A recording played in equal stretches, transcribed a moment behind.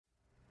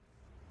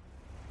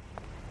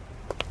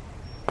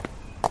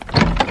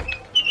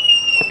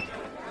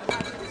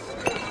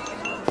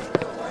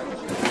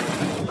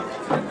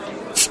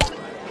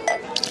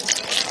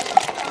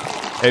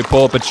Hey,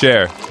 pull up a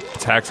chair.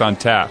 It's Hacks on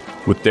Tap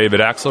with David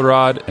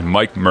Axelrod and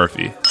Mike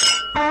Murphy.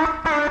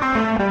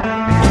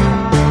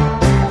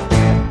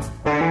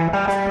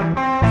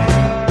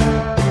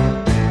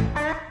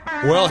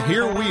 Well,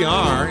 here we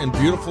are in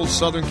beautiful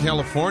Southern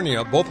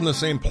California, both in the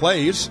same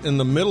place, in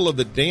the middle of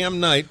the damn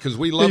night, because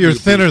we love You're you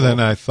thinner people. than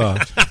I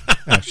thought,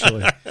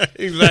 actually.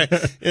 Exactly.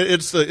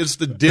 It's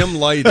the dim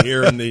light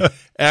here in the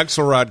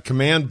Axelrod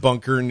command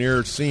bunker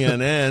near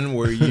CNN,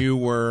 where you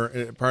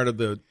were part of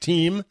the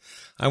team.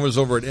 I was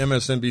over at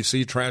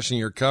MSNBC trashing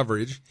your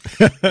coverage.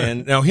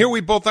 And now here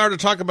we both are to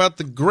talk about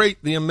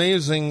the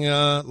amazing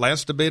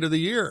last debate of the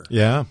year.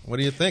 Yeah. What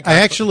do you think? I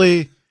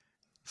actually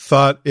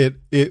thought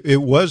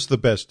it was the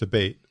best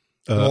debate.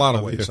 In a lot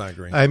of ways, I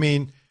agree. I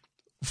mean,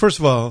 first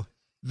of all,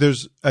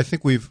 I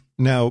think we've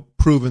now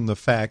proven the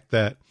fact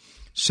that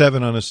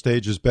 7 on a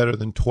stage is better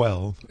than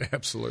 12.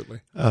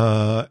 Absolutely.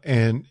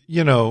 And,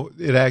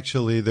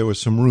 there was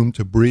some room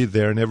to breathe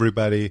there, and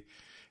everybody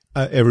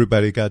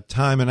got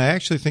time. And I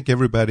actually think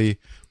everybody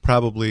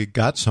probably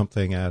got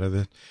something out of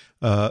it.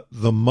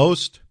 The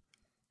most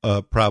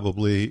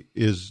probably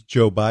is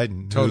Joe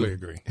Biden. Totally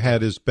agree.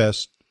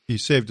 He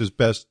saved his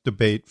best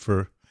debate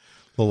for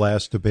the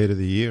last debate of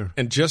the year.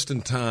 And just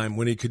in time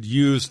when he could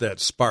use that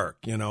spark.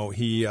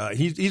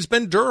 He's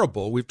been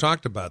durable. We've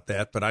talked about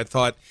that. But I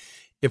thought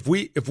if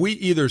we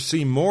either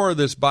see more of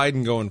this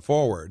Biden going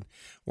forward,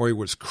 where he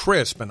was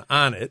crisp and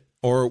on it,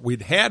 or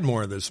we'd had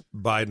more of this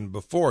Biden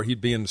before, he'd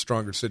be in a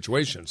stronger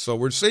situation. So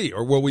we'll see.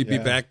 Or will we be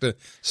back to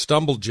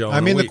stumble Joe?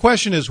 The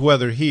question is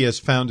whether he has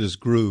found his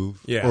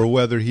groove or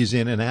whether he's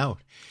in and out.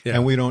 Yeah.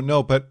 And we don't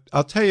know. But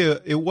I'll tell you,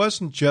 it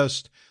wasn't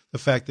just the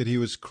fact that he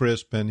was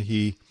crisp and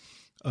he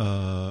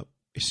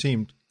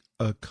seemed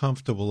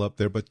comfortable up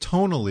there, but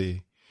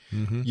tonally,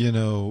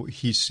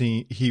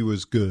 he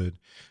was good.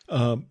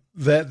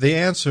 That the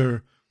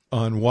answer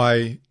on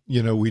why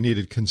we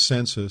needed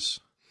consensus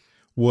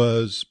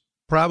was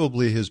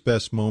probably his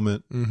best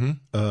moment,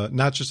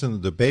 not just in the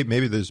debate,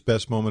 maybe his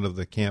best moment of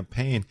the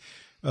campaign.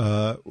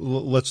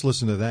 Let's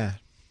listen to that.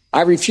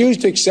 I refuse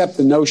to accept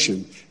the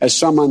notion, as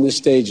some on this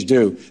stage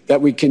do,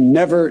 that we can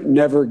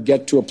never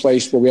get to a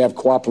place where we have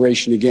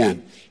cooperation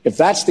again. If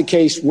that's the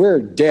case, we're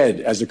dead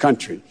as a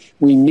country.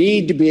 We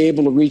need to be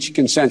able to reach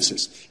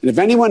consensus. And if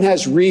anyone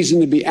has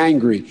reason to be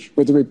angry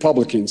with the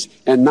Republicans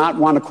and not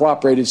want to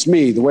cooperate, it's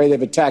me, the way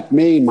they've attacked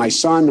me and my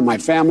son and my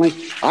family.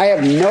 I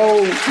have no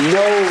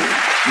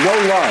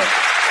love.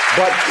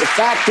 But the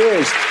fact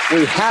is,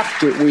 we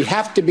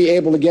have to be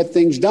able to get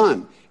things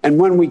done. And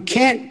when we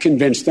can't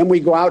convince them, we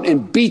go out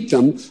and beat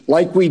them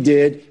like we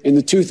did in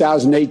the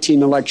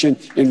 2018 election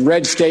in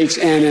red states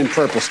and in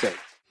purple states.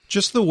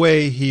 Just the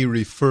way he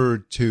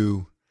referred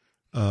to,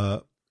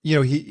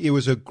 it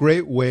was a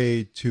great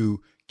way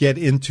to get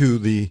into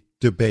the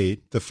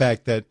debate. The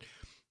fact that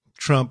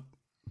Trump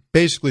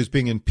basically is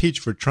being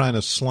impeached for trying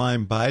to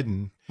slime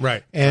Biden.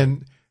 Right.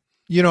 And,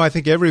 I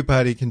think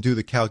everybody can do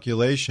the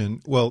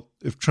calculation. Well,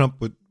 if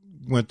Trump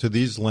went to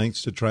these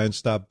lengths to try and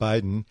stop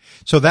Biden.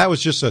 So that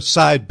was just a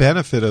side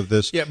benefit of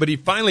this. Yeah, but he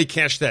finally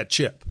cashed that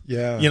chip.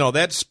 Yeah.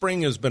 That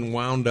spring has been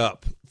wound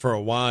up for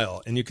a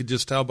while, and you could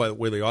just tell by the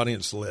way the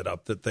audience lit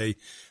up that they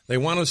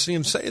want to see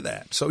him say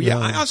that. So,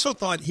 I also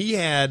thought he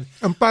had...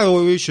 And by the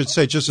way, we should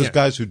say, just as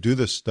guys who do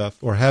this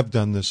stuff or have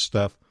done this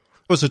stuff,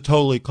 it was a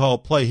totally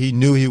called play. He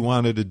knew he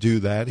wanted to do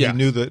that. He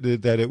knew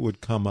that it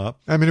would come up.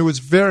 I mean, it was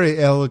very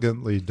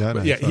elegantly done.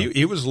 But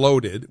he was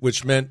loaded,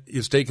 which meant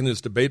he's taking his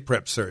debate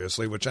prep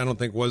seriously, which I don't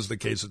think was the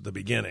case at the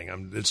beginning.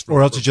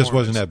 Or else he just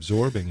wasn't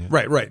absorbing it.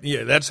 Right.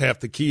 Yeah, that's half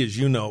the key, as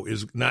you know,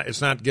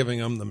 it's not giving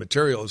them the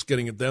material, it's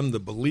getting them to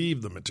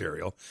believe the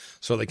material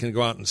so they can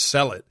go out and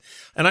sell it.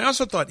 And I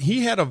also thought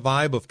he had a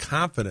vibe of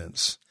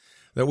confidence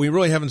that we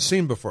really haven't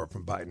seen before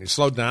from Biden. He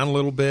slowed down a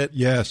little bit.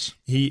 Yes.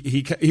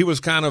 He was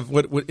kind of,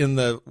 what in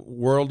the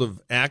world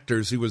of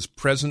actors, he was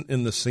present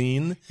in the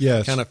scene,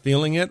 yes, kind of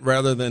feeling it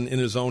rather than in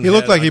his own head. He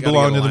looked like he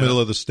belonged in the up.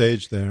 middle of the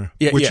stage there,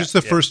 which is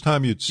the first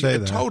time you'd say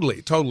that.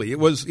 Totally. He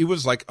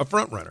was like a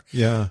front runner.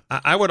 Yeah.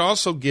 I would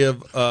also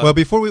give... well,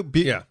 before we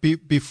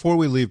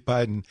leave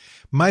Biden,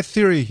 my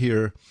theory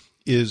here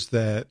is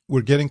that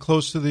we're getting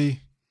close to the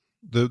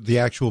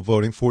actual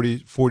voting,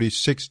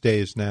 46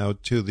 days now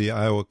to the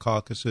Iowa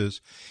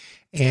caucuses.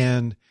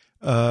 And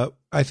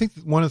I think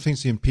one of the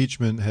things the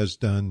impeachment has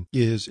done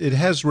is it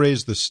has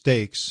raised the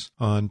stakes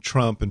on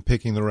Trump and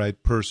picking the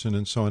right person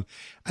and so on.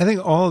 I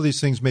think all of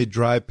these things may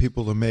drive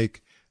people to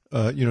make,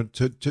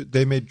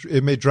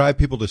 it may drive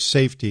people to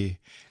safety.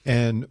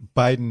 And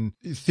Biden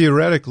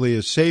theoretically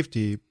is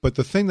safety, but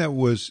the thing that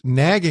was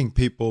nagging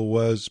people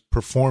was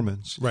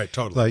performance. Right,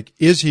 totally. Like,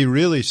 is he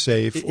really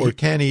safe, or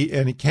can he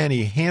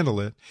handle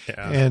it?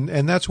 Yeah.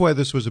 And that's why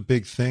this was a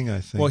big thing,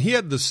 I think. Well, he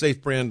had the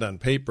safe brand on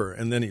paper,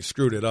 and then he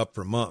screwed it up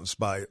for months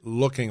by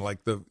looking like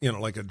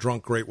like a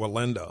drunk great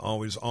Wallenda,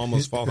 always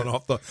almost falling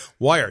off the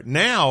wire.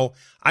 Now,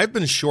 I've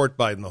been short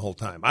Biden the whole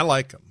time. I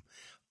like him,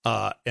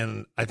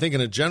 and I think in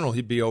a general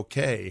he'd be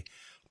okay.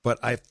 But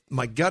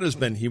my gut has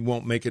been he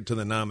won't make it to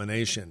the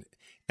nomination.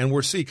 And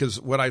we'll see, because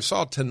what I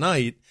saw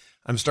tonight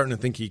I'm starting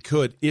to think he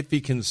could if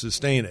he can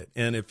sustain it.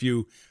 And if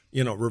you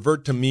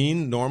revert to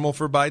mean normal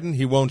for Biden,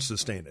 he won't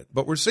sustain it.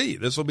 But we'll see.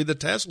 This will be the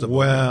test of him.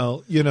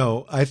 Well,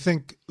 I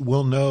think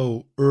we'll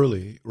know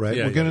early, right?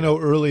 We're going to know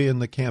early in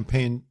the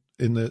campaign,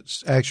 in the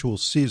actual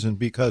season,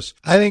 because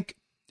I think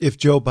if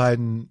Joe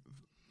Biden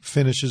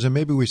finishes, and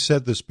maybe we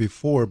said this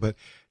before, but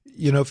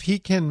if he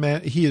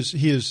can, he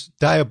is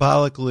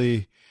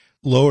diabolically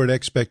lowered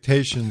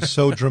expectations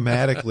so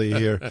dramatically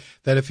here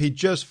that if he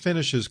just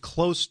finishes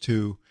close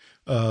to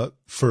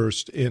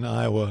first in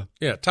Iowa,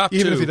 top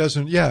even two. if he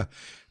doesn't,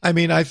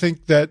 I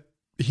think that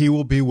he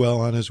will be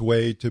well on his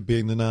way to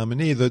being the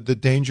nominee. The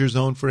danger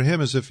zone for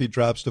him is if he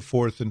drops to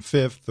fourth and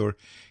fifth or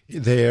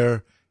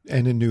there.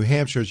 And in New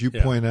Hampshire, as you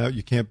point out,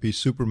 you can't be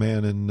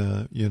Superman and,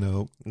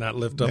 not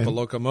lift up a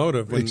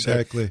locomotive.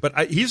 Exactly.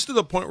 But he's to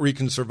the point where he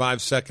can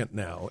survive second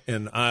now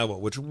in Iowa,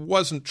 which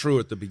wasn't true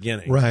at the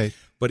beginning. Right.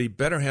 But he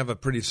better have a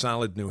pretty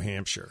solid New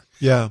Hampshire.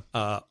 Yeah.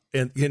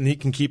 And he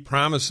can keep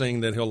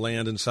promising that he'll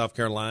land in South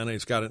Carolina.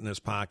 He's got it in his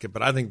pocket.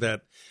 But I think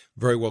that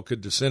very well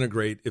could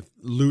disintegrate if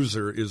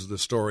loser is the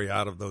story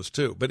out of those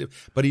two.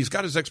 But he's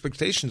got his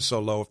expectations so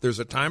low. If there's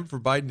a time for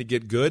Biden to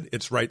get good,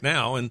 it's right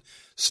now. And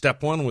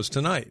step one was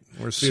tonight.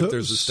 We'll see if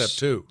there's a step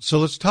two. So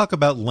let's talk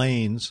about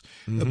lanes,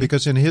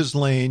 because in his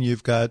lane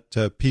you've got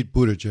Pete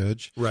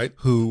Buttigieg, right,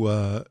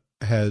 who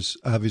has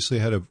obviously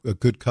had a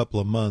good couple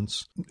of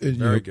months.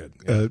 Very good.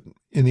 Yeah.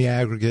 In the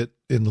aggregate,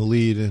 in the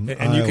lead in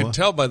and Iowa. You can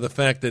tell by the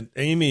fact that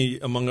Amy,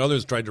 among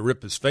others, tried to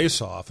rip his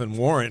face off, and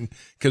Warren,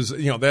 because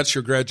that's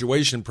your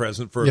graduation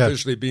present for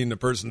officially being the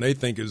person they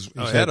think is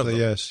ahead of them.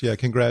 Yes,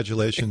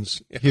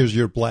 congratulations. Here's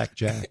your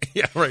blackjack.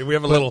 Yeah, right. We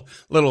have a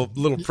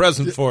little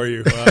present for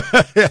you.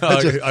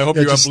 I hope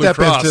you have Blue step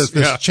Cross. into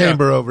this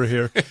chamber over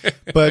here,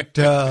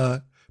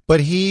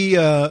 But he,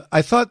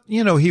 I thought,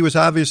 he was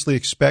obviously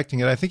expecting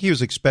it. I think he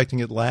was expecting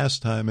it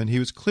last time, and he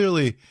was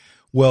clearly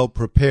well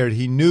prepared.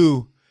 He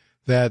knew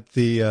that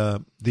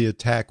the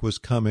attack was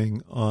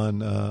coming on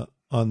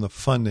the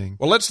funding.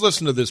 Well, let's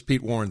listen to this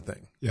Pete Warren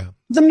thing. Yeah.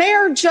 The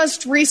mayor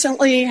just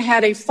recently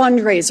had a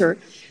fundraiser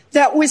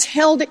that was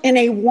held in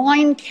a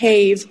wine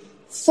cave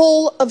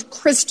full of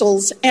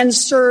crystals and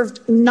served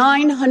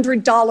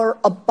 $900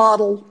 a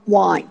bottle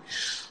wine.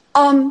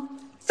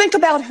 Think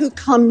about who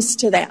comes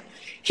to that.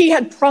 He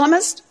had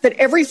promised that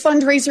every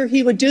fundraiser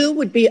he would do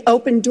would be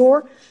open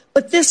door,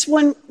 but this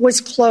one was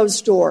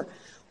closed door.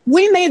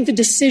 We made the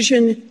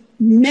decision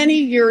many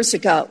years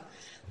ago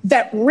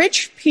that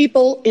rich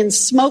people in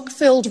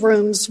smoke-filled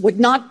rooms would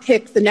not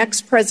pick the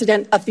next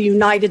president of the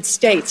United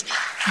States.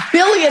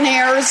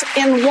 Billionaires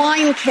in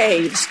wine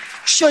caves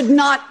should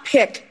not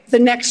pick the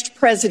next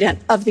president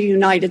of the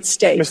United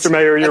States. Mr.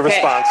 Mayor, your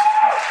response.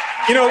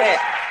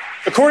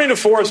 According to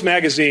Forbes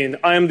magazine,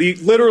 I am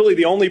literally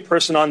the only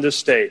person on this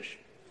stage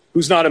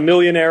who's not a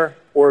millionaire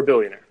or a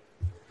billionaire.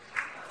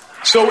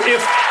 So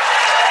if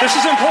this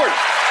is important.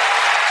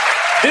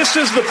 This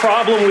is the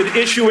problem with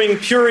issuing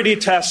purity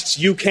tests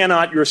you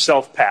cannot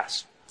yourself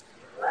pass.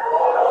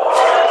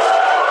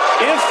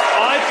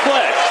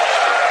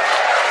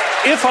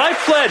 If I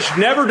pledged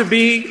never to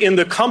be in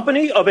the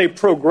company of a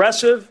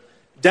progressive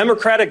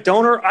Democratic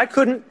donor, I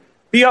couldn't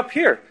be up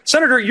here.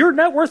 Senator, your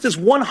net worth is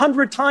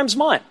 100 times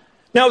mine.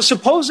 Now,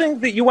 supposing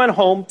that you went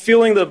home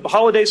feeling the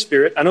holiday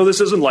spirit, I know this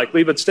isn't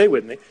likely, but stay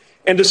with me,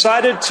 and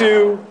decided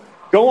to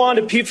go on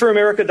to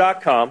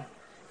PeteForAmerica.com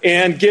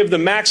and give the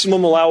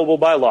maximum allowable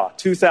by law,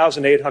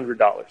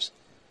 $2,800.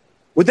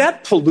 Would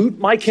that pollute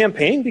my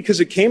campaign because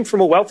it came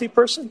from a wealthy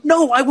person?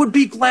 No, I would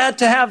be glad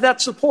to have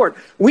that support.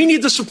 We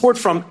need the support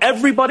from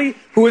everybody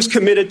who is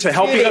committed to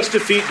helping us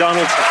defeat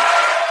Donald Trump.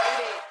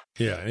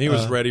 Yeah, and he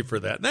was ready for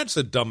that. That's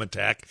a dumb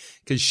attack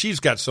because she's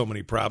got so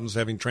many problems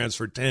having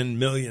transferred $10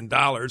 million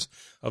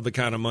of the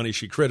kind of money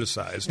she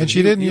criticized. And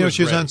she didn't,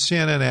 she was on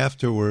CNN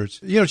afterwards.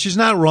 She's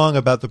not wrong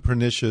about the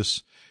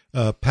pernicious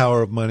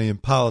power of money in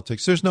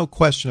politics. There's no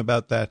question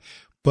about that.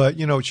 But,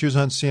 she was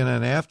on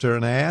CNN after,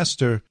 and I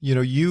asked her,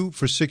 you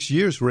for 6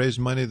 years raised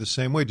money the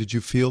same way. Did you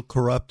feel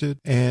corrupted?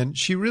 And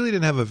she really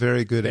didn't have a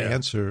very good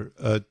answer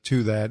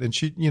to that. And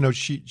she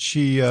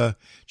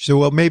said,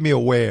 well, it made me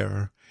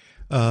aware.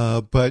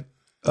 But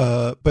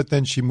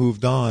then she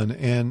moved on.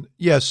 And,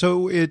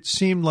 so it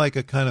seemed like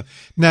a kind of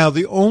 – now,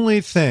 the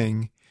only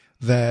thing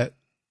that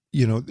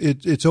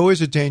it's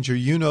always a danger.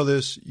 You know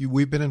this.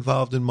 We've been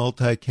involved in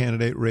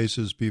multi-candidate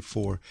races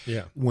before.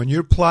 Yeah. When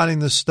you're plotting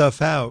this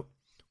stuff out,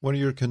 one of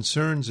your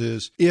concerns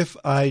is if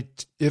I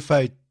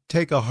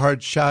take a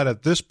hard shot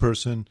at this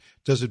person,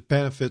 does it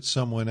benefit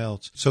someone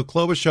else? So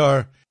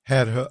Klobuchar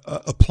had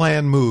a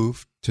planned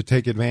move to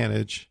take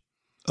advantage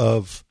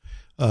of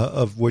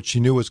what she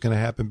knew was going to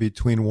happen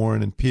between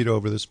Warren and Pete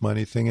over this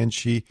money thing, and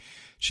she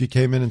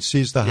came in and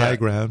seized the high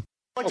ground.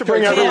 We'd like to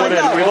bring everyone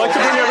in. We'd like to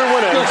bring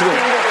everyone in. We'd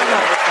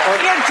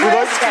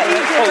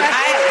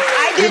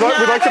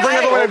like to bring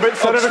everyone in, but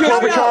Senator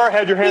Klobuchar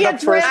had your hand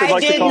up first. We'd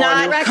like to call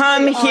on you. I did not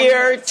come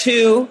here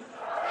to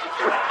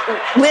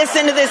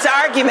listen to this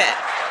argument.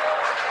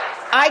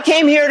 I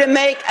came here to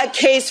make a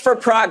case for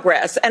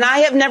progress, and I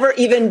have never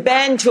even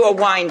been to a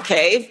wine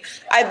cave.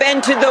 I've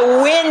been to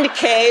the Wind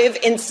Cave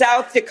in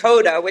South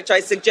Dakota, which I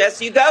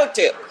suggest you go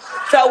to.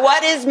 So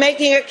what is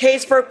making a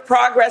case for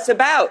progress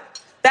about?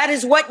 That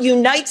is what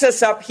unites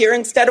us up here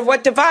instead of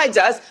what divides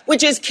us,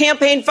 which is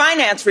campaign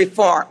finance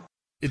reform.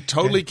 It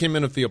totally came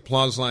in at the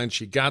applause line.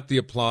 She got the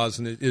applause,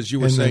 and as you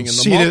were saying, in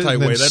the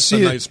multi-way, that's a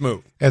nice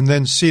move. And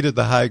then ceded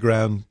the high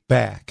ground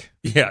back.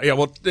 Yeah.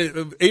 Well,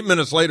 8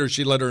 minutes later,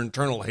 she let her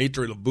internal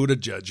hatred of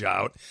Buttigieg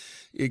out,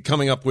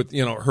 coming up with,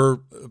 her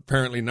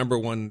apparently number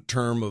one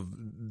term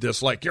of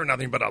dislike. You're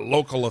nothing but a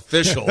local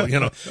official.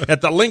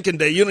 At the Lincoln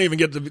Day, you don't even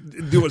get to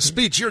do a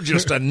speech. You're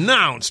just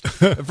announced.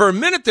 For a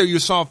minute there, you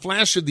saw a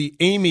flash of the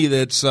Amy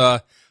that's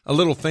a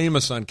little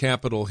famous on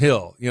Capitol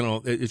Hill.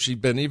 If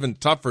she'd been even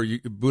tougher,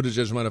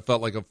 Buttigieg might have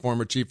felt like a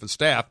former chief of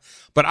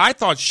staff. But I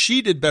thought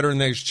she did better in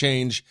the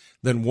exchange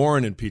than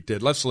Warren and Pete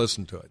did. Let's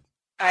listen to it.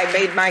 I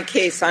made my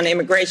case on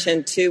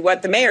immigration to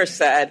what the mayor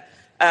said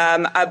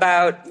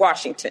about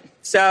Washington.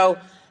 So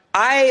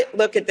I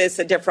look at this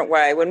a different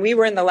way. When we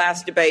were in the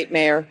last debate,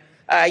 Mayor,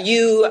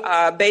 you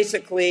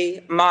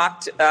basically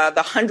mocked the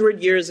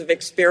 100 years of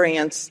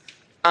experience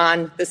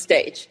on the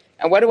stage.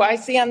 And what do I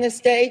see on this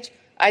stage?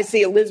 I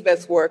see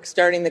Elizabeth's work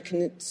starting the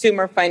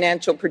Consumer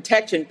Financial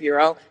Protection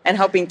Bureau and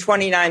helping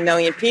 29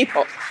 million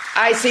people.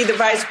 I see the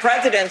vice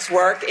president's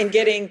work in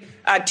getting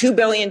 $2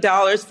 billion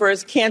for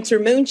his cancer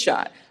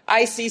moonshot.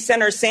 I see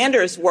Senator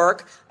Sanders'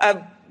 work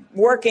of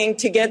working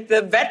to get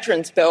the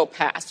veterans bill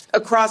passed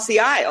across the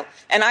aisle.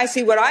 And I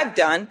see what I've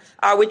done,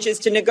 which is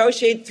to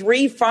negotiate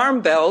 3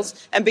 farm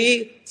bills and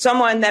be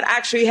someone that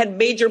actually had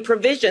major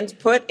provisions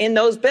put in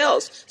those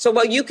bills. So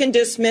while you can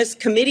dismiss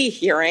committee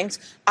hearings,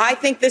 I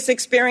think this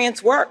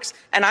experience works.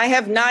 And I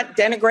have not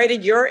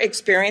denigrated your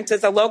experience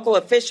as a local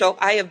official.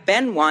 I have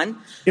been one.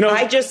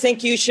 I just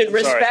think you should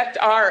respect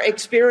our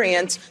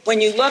experience when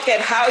you look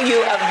at how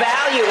you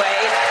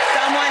evaluate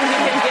someone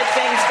who can get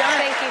things done.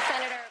 Thank you,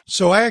 Senator.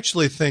 So I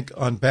actually think,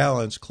 on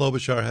balance,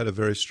 Klobuchar had a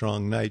very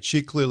strong night.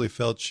 She clearly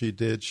felt she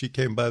did. She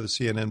came by the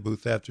CNN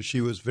booth after. She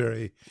was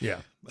very,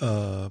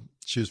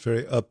 she was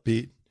very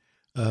upbeat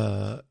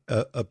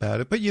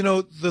about it. But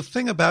the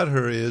thing about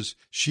her is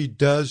she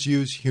does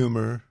use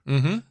humor,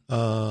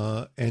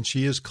 and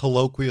she is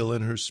colloquial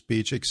in her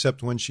speech,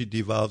 except when she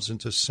devolves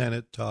into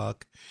Senate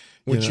talk.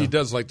 Which she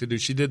does like to do.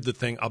 She did the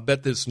thing. I'll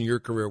bet this in your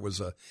career was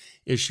a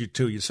issue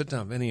too. You sit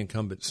down with any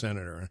incumbent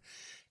senator,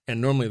 and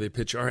normally they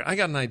pitch, all right, I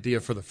got an idea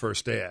for the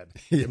first ad.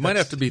 It might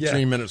have to be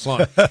 3 minutes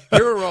long.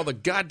 Here are all the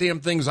goddamn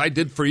things I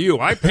did for you.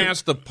 I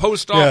passed the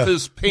post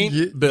office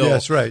paint bill.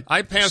 That's right.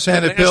 I passed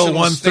Senate Bill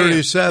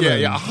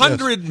 137.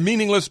 100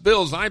 meaningless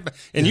bills.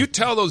 You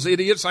tell those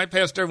idiots I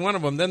passed every one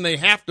of them, then they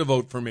have to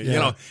vote for me.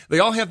 They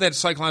all have that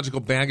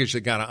psychological baggage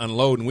they got to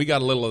unload, and we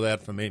got a little of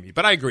that from Amy.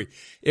 But I agree.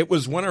 It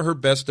was one of her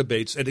best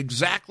debates at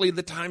exactly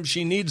the time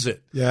she needs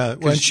it. Yeah,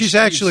 well, she's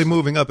actually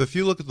moving up. If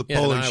you look at the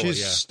polling,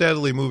 she's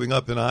steadily moving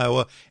up in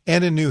Iowa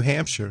and in New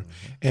Hampshire.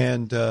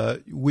 And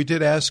we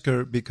did ask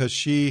her, because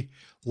she,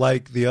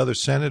 like the other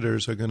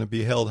senators, are going to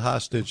be held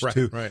hostage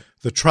to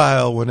the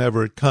trial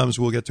whenever it comes.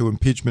 We'll get to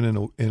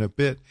impeachment in a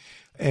bit.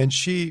 And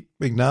she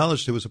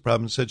acknowledged it was a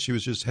problem and said she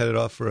was just headed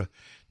off for a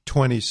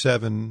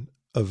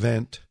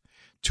 27-event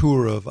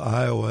tour of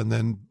Iowa and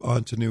then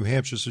on to New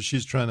Hampshire. So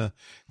she's trying to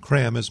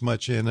cram as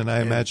much in, and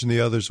I imagine the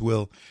others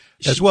will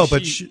as well.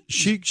 But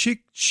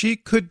she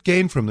could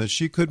gain from this.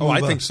 She could move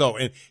I think so.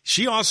 And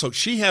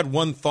she had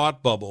one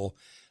thought bubble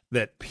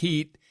that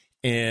Pete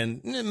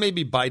and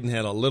maybe Biden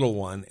had a little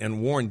one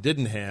and Warren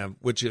didn't have,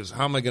 which is,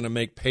 how am I going to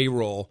make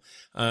payroll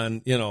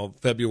on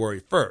February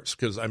 1st?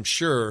 Because I'm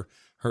sure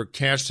her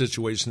cash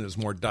situation is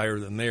more dire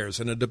than theirs.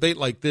 And a debate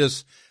like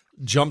this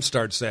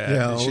jumpstarts that.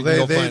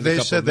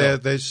 Yeah,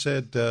 they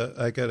said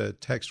I got a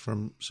text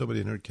from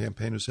somebody in her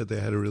campaign who said they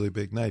had a really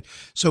big night.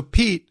 So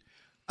Pete,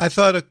 I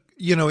thought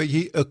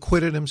he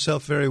acquitted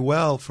himself very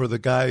well for the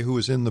guy who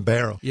was in the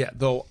barrel. Yeah,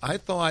 though I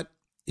thought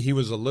he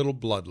was a little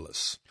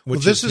bloodless.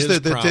 Which this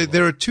is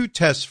there are 2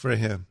 tests for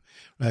him,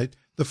 right?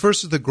 The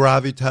first is the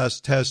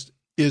gravitas test.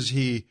 Is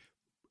he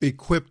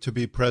equipped to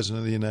be president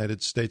of the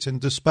United States? And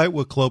despite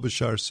what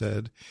Klobuchar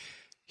said,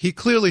 he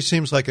clearly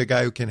seems like a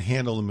guy who can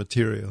handle the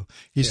material.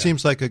 He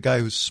seems like a guy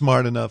who's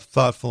smart enough,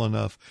 thoughtful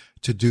enough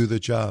to do the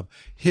job.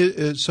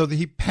 So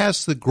he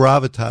passed the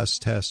gravitas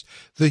test.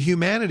 The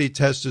humanity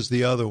test is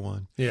the other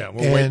one. Yeah,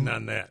 we're waiting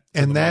on that.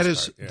 And that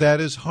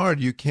is hard.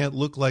 You can't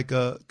look like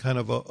a kind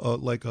of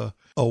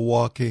a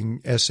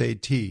walking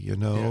SAT,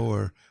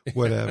 or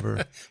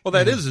whatever. Well,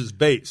 that is his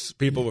base.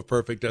 People with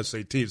perfect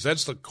SATs.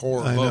 That's the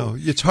core. I know.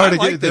 It's hard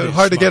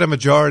to get a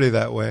majority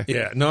that way.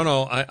 Yeah.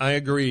 No. I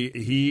agree.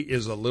 He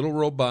is a little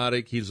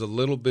robotic. He's a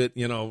little bit,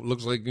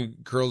 looks like he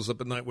curls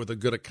up at night with a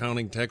good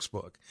accounting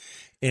textbook,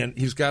 and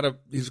he's got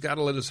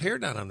to let his hair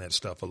down on that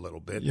stuff a little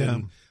bit. Yeah.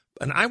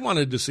 And I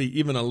wanted to see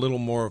even a little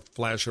more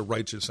flash of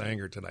righteous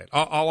anger tonight.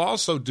 I'll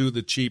also do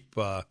the cheap,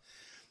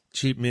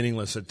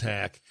 meaningless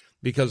attack.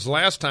 Because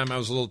last time I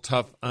was a little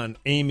tough on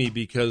Amy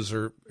because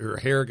her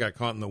hair got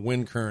caught in the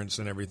wind currents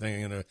and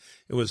everything, and it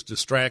was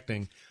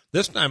distracting.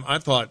 This time I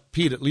thought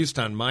Pete, at least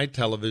on my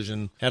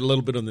television, had a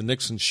little bit of the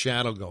Nixon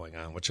shadow going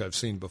on, which I've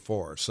seen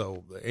before.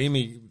 So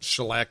Amy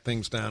shellacked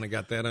things down and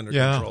got that under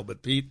control.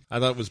 But Pete, I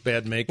thought it was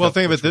bad makeup. Well,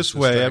 think of it this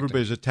way.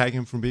 Everybody's attacking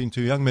him for being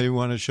too young. Maybe he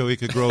wanted to show he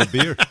could grow a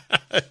beard.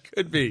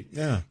 Could be.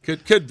 Yeah.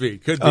 Could be.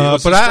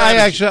 But I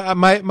actually,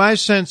 my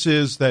sense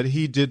is that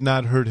he did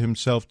not hurt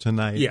himself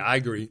tonight. Yeah, I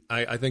agree.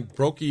 I think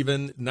broke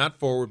even, not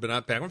forward, but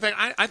not back. In fact,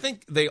 I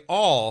think they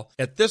all,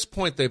 at this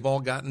point, they've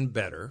all gotten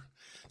better.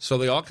 So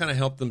they all kind of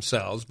helped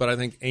themselves. But I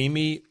think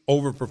Amy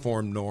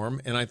overperformed Norm,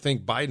 and I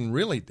think Biden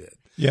really did.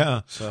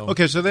 Yeah.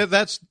 Okay, so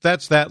that's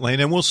that lane,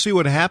 and we'll see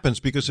what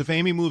happens, because if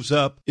Amy moves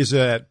up, is it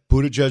at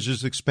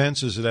Buttigieg's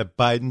expense? Is it at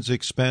Biden's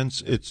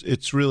expense?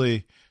 It's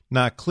really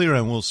not clear,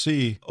 and we'll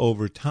see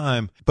over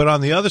time. But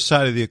on the other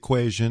side of the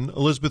equation,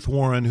 Elizabeth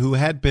Warren, who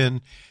had been,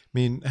 I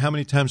mean, how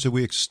many times did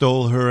we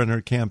extol her and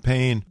her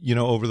campaign,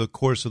 over the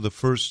course of the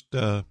first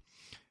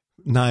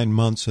 9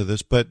 months of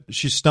this, but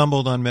she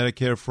stumbled on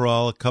Medicare for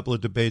All a couple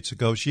of debates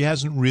ago. She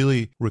hasn't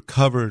really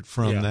recovered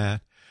from that.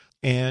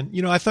 And,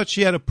 I thought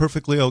she had a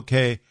perfectly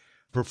okay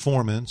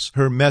performance.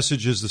 Her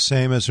message is the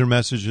same as her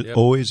message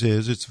always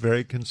is. It's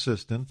very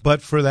consistent.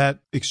 But for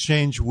that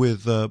exchange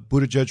with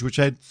Buttigieg, which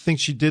I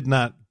think she did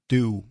not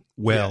do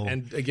well. Yeah,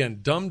 and again,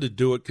 dumb to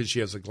do it because she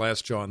has a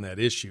glass jaw on that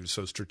issue.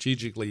 So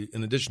strategically,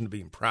 in addition to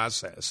being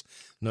processed,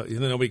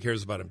 nobody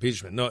cares about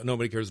impeachment.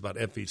 Nobody cares about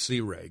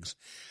FEC regs.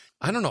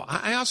 I don't know.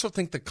 I also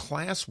think the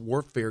class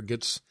warfare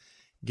gets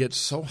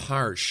so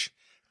harsh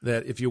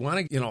that if you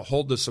want to,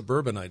 hold the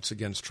suburbanites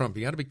against Trump,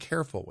 you got to be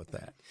careful with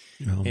that.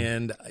 Yeah.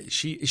 And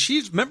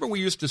she's remember we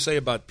used to say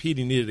about Pete,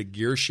 he needed a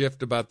gear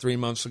shift about 3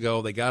 months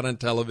ago. They got on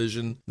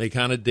television, they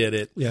kind of did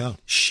it. Yeah,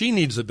 she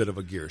needs a bit of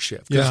a gear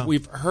shift because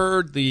we've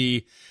heard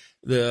the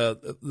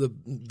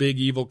big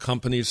evil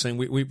companies saying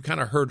we've kind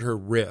of heard her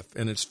riff,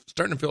 and it's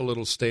starting to feel a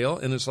little stale,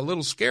 and it's a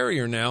little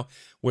scarier now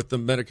with the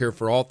Medicare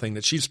for All thing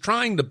that she's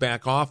trying to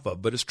back off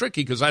of. But it's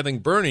tricky because I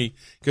think Bernie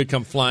could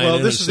come flying in.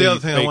 Well, this is the other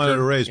thing I wanted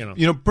to raise.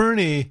 You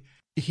Bernie,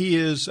 he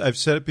is, I've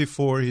said it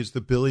before, he's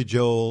the Billy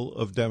Joel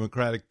of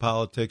Democratic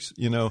politics.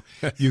 You go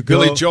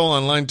Billy Joel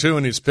on line 2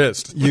 and he's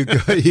pissed. You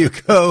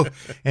go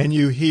and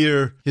you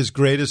hear his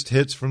greatest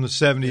hits from the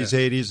 70s,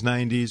 80s,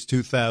 90s,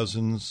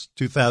 2000s,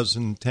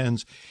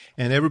 2010s,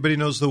 and everybody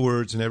knows the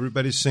words and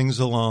everybody sings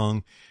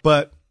along.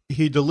 But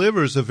he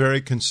delivers a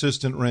very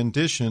consistent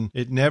rendition.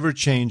 It never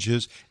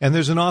changes, and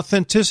there's an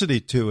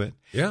authenticity to it.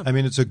 Yeah. I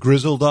mean, it's a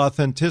grizzled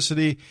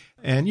authenticity,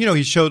 and,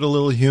 he showed a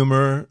little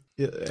humor.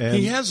 And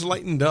he has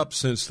lightened up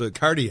since the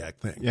cardiac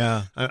thing.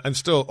 Yeah. I'm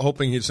still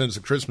hoping he sends a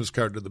Christmas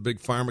card to the big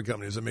pharma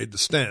companies that made the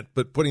stent,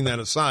 but putting that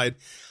aside,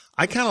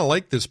 I kind of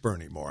like this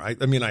Bernie more.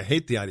 I mean, I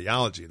hate the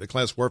ideology, the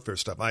class warfare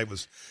stuff. I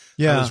was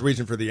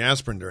reaching for the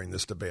aspirin during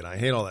this debate. I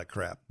hate all that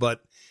crap,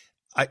 but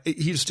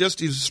he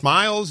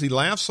smiles, he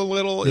laughs a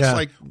little. It's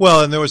like,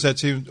 well, and there was that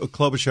scene,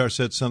 Klobuchar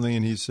said something,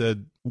 and he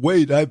said,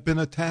 "Wait, I've been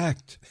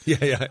attacked.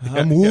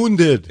 I'm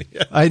wounded.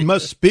 Yeah. I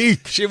must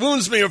speak." She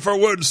wounds me for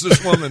words,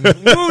 this woman.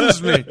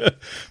 Wounds me.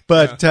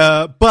 But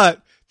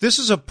this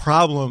is a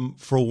problem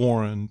for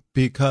Warren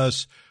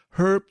because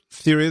her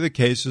theory of the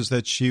case is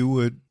that she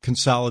would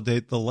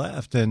consolidate the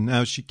left, and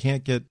now she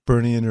can't get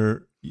Bernie in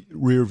her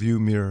rear view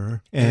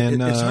mirror, and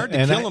it's hard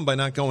to kill him by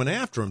not going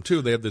after him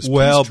too. They have this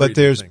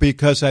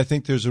because I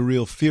think there's a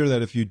real fear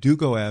that if you do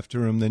go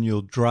after him, then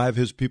you'll drive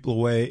his people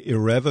away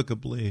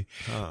irrevocably.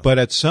 But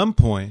at some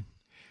point,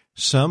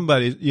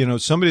 somebody's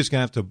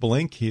gonna have to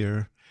blink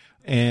here,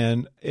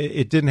 and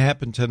it didn't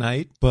happen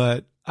tonight.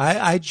 But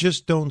I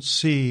just don't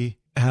see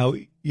how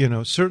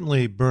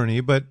certainly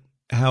Bernie, but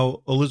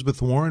how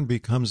Elizabeth Warren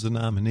becomes the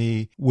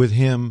nominee with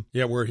him.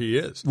 Yeah, where he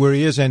is,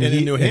 and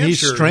in New Hampshire,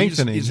 he's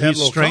strengthening.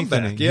 He's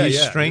strengthening. He's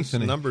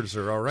strengthening. His numbers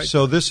are all right.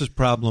 So this is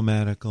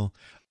problematical.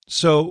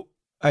 So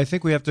I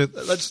think we have to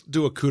let's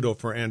do a kudo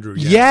for Andrew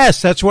Yang.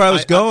 Yes, that's where I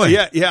was going.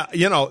 Yeah.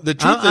 The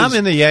truth is, I'm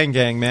in the Yang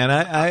gang, man.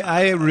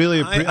 I really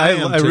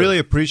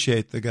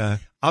appreciate the guy.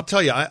 I'll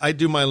tell you, I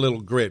do my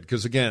little grid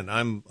because, again,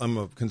 I'm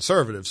a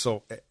conservative,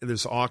 so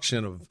this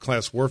auction of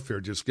class warfare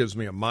just gives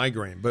me a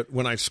migraine. But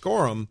when I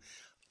score them,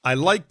 I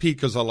like Pete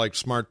because I like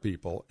smart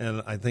people,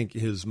 and I think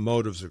his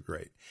motives are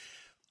great.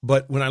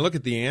 But when I look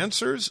at the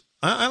answers,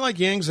 I like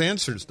Yang's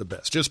answers the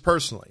best, just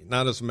personally,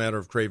 not as a matter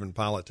of craven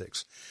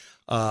politics.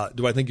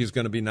 Do I think he's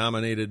going to be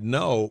nominated?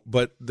 No,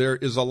 but there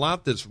is a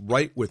lot that's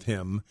right with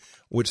him,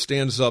 which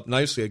stands up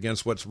nicely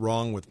against what's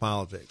wrong with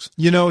politics.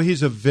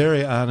 He's a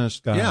very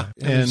honest guy. Yeah,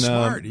 and he's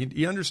smart.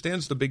 He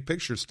understands the big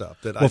picture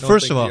stuff that I don't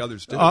first think of all, the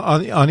others do.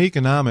 On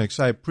economics,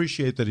 I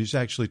appreciate that he's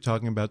actually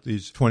talking about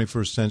these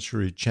 21st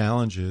century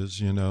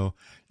challenges,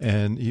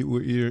 and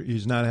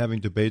he's not having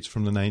debates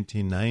from the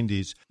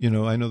 1990s.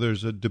 I know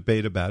there's a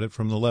debate about it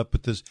from the left,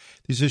 but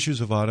these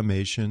issues of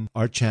automation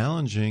are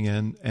challenging,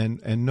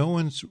 and no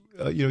one's,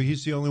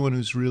 he's the only one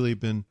who's really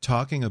been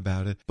talking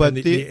about it. But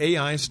the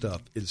AI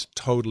stuff is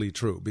totally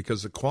true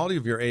because the quality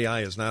of your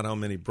AI is not how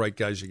many bright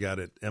guys you got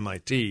at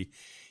MIT.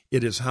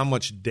 It is how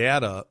much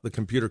data the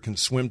computer can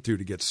swim through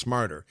to get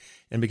smarter.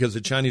 And because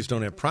the Chinese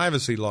don't have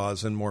privacy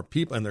laws and more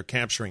people, and they're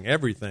capturing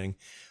everything,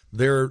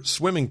 their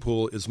swimming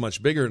pool is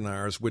much bigger than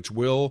ours, which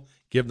will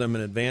give them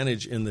an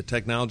advantage in the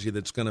technology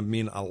that's going to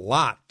mean a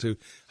lot to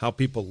how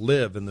people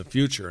live in the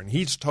future. And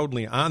he's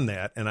totally on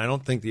that, and I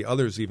don't think the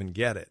others even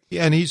get it.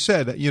 Yeah, and he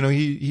said,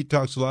 he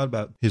talks a lot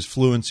about his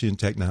fluency in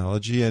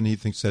technology, and he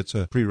thinks that's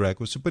a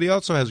prerequisite, but he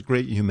also has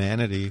great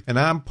humanity, and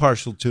I'm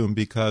partial to him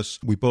because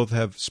we both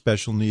have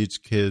special needs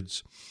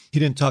kids. He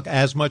didn't talk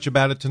as much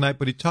about it tonight,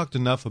 but he talked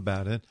enough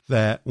about it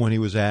that when he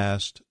was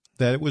asked,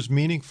 that it was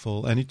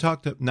meaningful. And he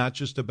talked not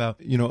just about,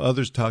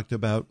 others talked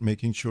about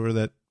making sure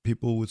that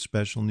people with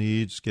special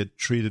needs get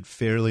treated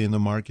fairly in the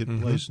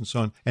marketplace and so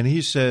on. And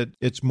he said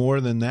it's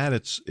more than that.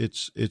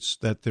 It's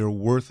that their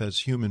worth as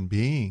human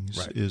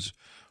beings is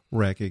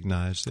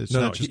recognized. It's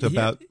not just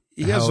about...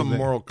 He has a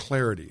moral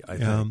clarity, I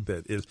think,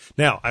 that is.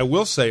 Now, I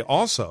will say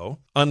also,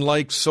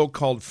 unlike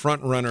so-called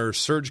front-runner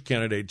surge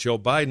candidate Joe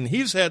Biden,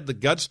 he's had the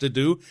guts to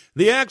do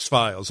The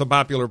X-Files, a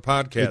popular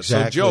podcast.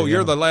 Exactly, so, Joe,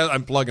 you're the last.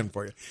 I'm plugging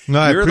for you.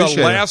 No, you're I appreciate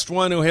the last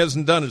one who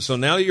hasn't done it. So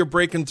now that you're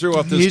breaking through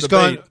off this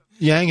debate.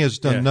 Yang has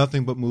done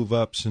nothing but move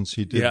up since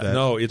he did that.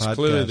 No, it's podcast.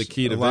 clearly the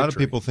key to victory. A lot of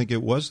people think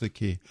it was the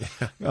key.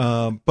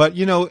 But,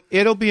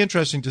 it'll be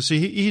interesting to see.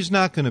 He's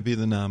not going to be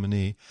the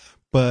nominee,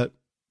 but...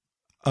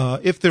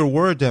 if there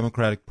were a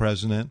Democratic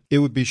president, it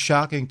would be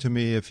shocking to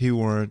me if he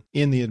weren't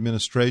in the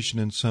administration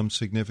in some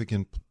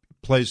significant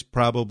place,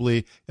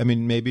 probably. I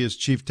mean, maybe as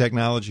chief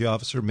technology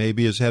officer,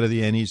 maybe as head of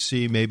the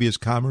NEC, maybe as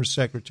commerce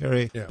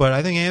secretary. Yeah. But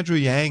I think Andrew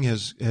Yang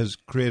has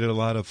created a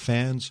lot of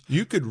fans.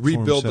 You could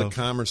rebuild the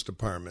Commerce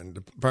Department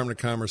of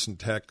Commerce and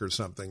Tech or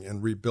something,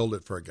 and rebuild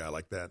it for a guy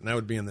like that. And that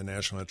would be in the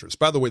national interest.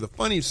 By the way, the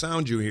funny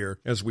sound you hear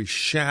as we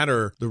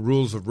shatter the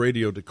rules of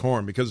radio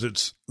decorum, because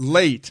it's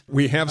late.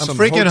 We have I'm some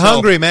freaking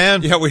hungry,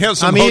 man. Yeah, we have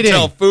some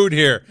hotel food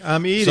here.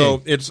 I'm eating.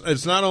 So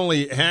it's not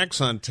only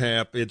hacks on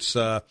tap, it's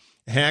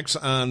hacks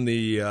on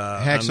the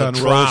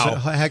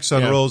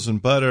rolls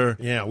and butter.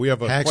 Yeah, we have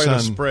quite a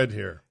spread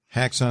here.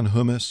 Hacks on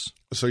hummus.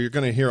 So you're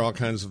going to hear all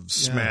kinds of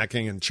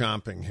smacking and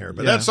chomping here,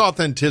 but that's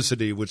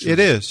authenticity, which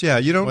is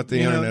you don't what the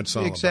internet's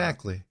all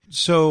exactly. About.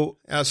 So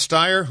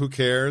Steyer, who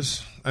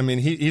cares? I mean,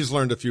 he's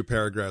learned a few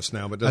paragraphs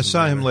now, but I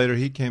saw him later.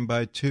 He came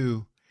by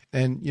too,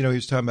 and he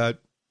was talking about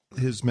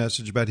his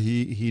message about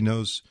he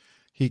knows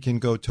he can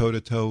go toe to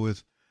toe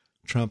with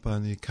Trump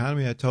on the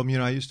economy. I told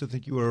him, I used to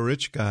think you were a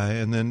rich guy,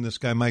 and then this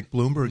guy Mike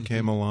Bloomberg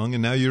came along,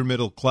 and now you're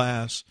middle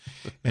class.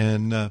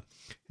 And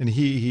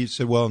he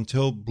said, well,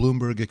 until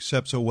Bloomberg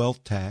accepts a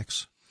wealth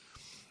tax,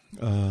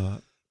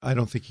 I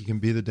don't think he can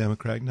be the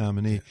Democratic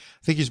nominee.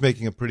 I think he's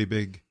making a pretty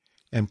big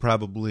and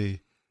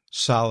probably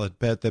solid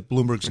bet that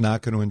Bloomberg's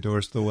not going to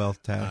endorse the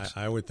wealth tax.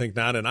 I would think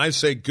not, and I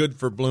say good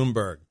for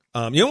Bloomberg.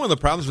 One of the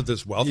problems with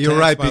this wealth You're tax,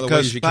 right, by the way,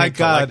 because is you by can't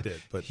God, collect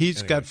it. But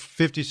he's got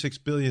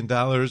 $56 billion,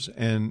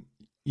 and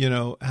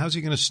how's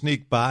he going to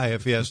sneak by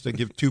if he has to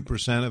give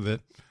 2% of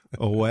it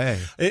away?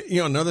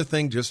 Another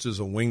thing, just as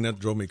a wingnut,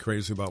 drove me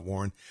crazy about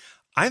Warren.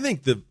 I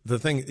think the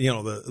thing,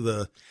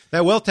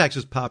 that wealth tax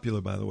is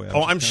popular, by the way.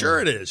 I'm sure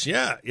it is.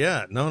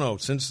 Yeah. No.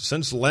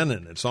 Since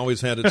Lenin, it's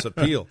always had its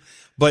appeal.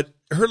 But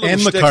her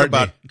little shtick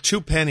about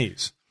 2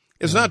 pennies.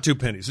 It's not 2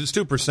 pennies. It's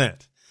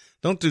 2%.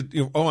 Don't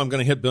do, I'm going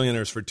to hit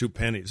billionaires for 2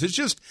 pennies. It's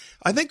just,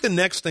 I think the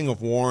next thing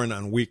of Warren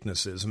on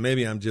weaknesses, and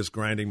maybe I'm just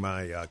grinding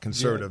my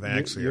conservative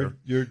axe here.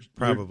 You're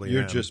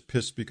just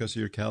pissed because of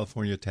your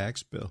California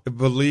tax bill.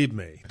 Believe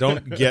me.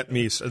 Don't get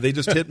me. They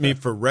just hit me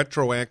for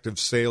retroactive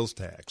sales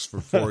tax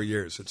for 4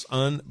 years. It's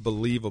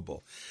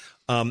unbelievable.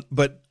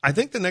 But I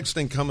think the next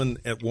thing coming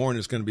at Warren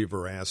is going to be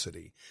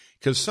veracity,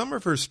 because some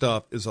of her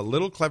stuff is a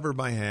little clever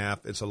by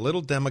half. It's a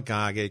little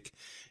demagogic.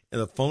 And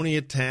the phony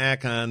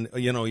attack on,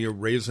 you're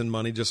raising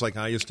money just like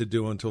I used to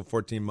do until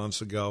 14 months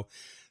ago.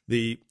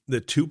 The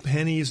 2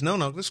 pennies, no,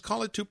 let's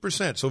call it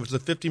 2%. So if it's a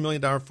 $50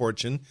 million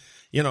fortune,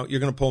 you're going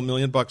to pull $1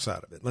 million out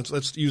of it.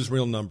 Let's use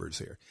real numbers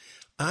here.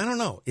 I don't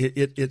know.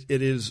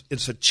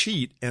 It's a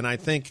cheat. And I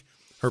think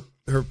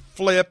her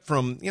flip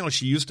from,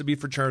 she used to be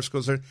for Charles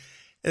Scozer.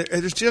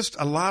 There's just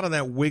a lot of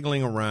that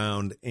wiggling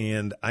around,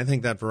 and I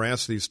think that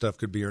veracity stuff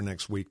could be her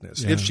next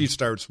weakness if she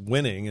starts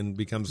winning and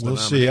becomes the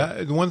nominee. We'll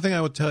see. The one thing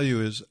I would tell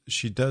you is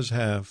she does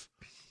have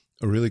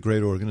a really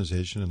great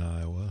organization in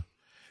Iowa.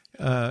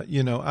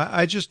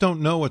 I just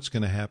don't know what's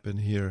going to happen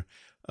here.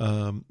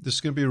 This is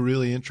going to be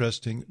really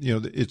interesting.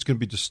 It's going to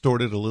be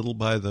distorted a little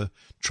by the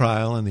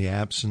trial and the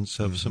absence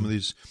of some of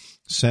these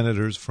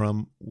senators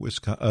from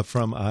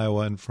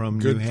Iowa and from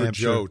New Hampshire. Good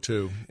for Joe,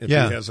 too, if he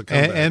has a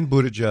comeback. And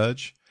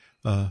Buttigieg.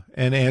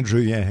 And Andrew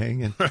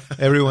Yang and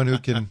everyone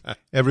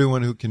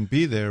who can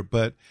be there,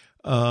 but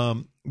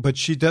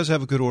she does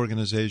have a good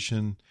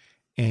organization,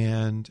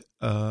 and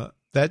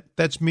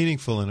that's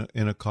meaningful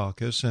in a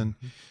caucus, and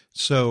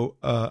so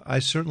I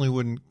certainly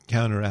wouldn't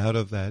count her out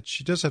of that.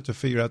 She does have to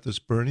figure out this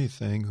Bernie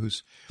thing,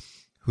 who's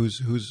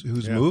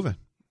moving.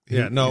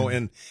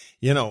 And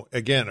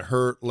again,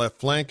 her left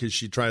flank as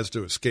she tries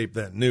to escape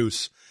that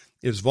noose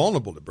is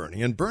vulnerable to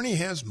Bernie, and Bernie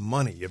has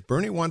money. If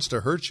Bernie wants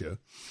to hurt you.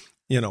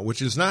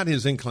 which is not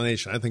his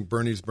inclination. I think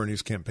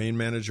Bernie's campaign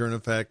manager, in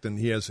effect, and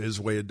he has his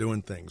way of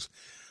doing things.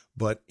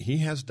 But he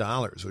has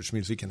dollars, which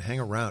means he can hang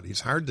around.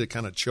 He's hard to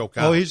kind of choke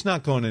out. Oh, he's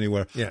not going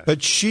anywhere. Yeah.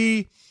 But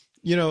she,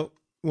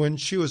 when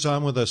she was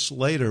on with us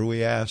later,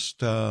 we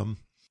asked, or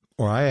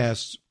I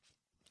asked,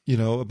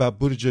 about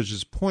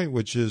Buttigieg's point,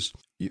 which is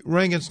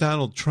running against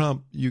Donald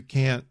Trump, you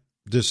can't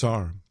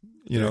disarm.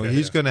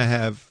 He's going to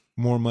have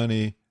more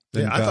money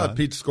than God. I thought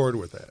Pete scored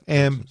with that.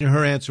 And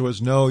her answer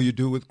was, no, you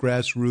do it with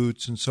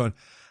grassroots and so on.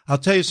 I'll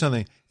tell you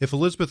something. If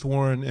Elizabeth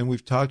Warren, and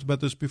we've talked about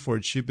this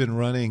before, she'd been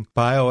running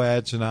bio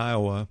ads in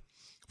Iowa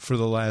for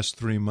the last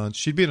 3 months,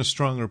 she'd be in a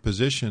stronger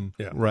position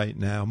right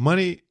now.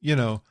 Money,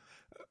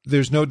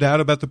 there's no doubt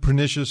about the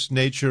pernicious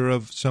nature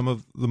of some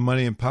of the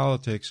money in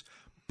politics,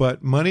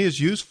 but money is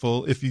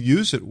useful if you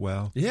use it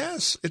well.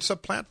 Yes, it's a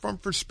platform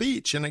for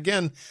speech. And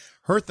again,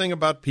 her thing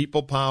about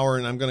people power,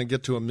 and I'm going to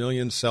get to a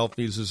million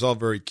selfies, is all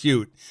very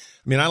cute.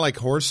 I mean, I like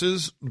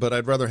horses, but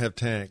I'd rather have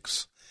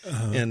tanks.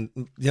 And,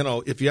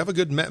 if you have a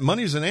good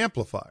money's an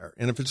amplifier.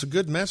 And if it's a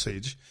good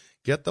message,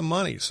 get the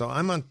money. So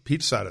I'm on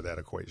Pete's side of that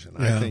equation.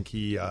 Yeah. I think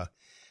he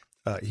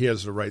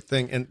has the right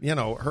thing. And,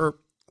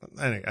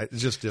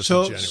 it's just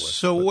disingenuous.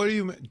 So what do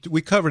you –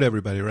 we covered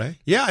everybody, right?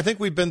 Yeah, I think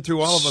we've been through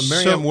all of them.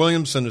 Marianne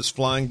Williamson is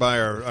flying by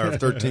our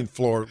 13th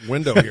floor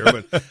window here,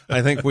 but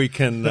I think we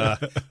can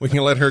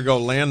let her go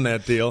land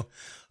that deal.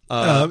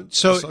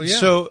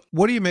 So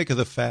what do you make of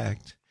the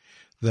fact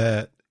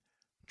that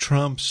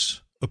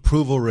Trump's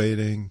approval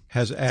rating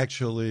has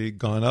actually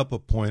gone up a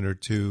point or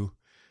two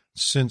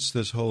since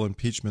this whole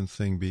impeachment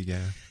thing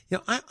began?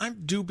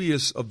 I'm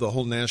dubious of the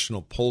whole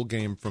national poll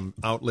game from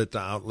outlet to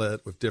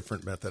outlet with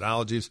different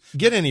methodologies.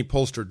 Get any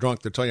pollster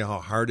drunk to tell you how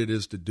hard it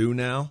is to do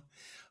now,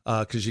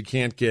 because you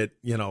can't get,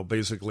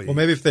 basically. Well,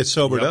 maybe if they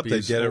sobered up,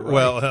 they'd get it right.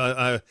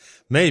 Well,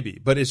 maybe,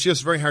 but it's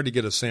just very hard to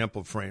get a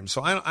sample frame.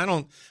 So I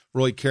don't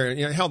really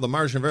care. Hell, the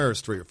margin of error is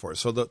 3 or 4.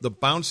 So the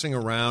bouncing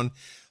around.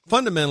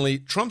 Fundamentally,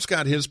 Trump's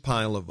got his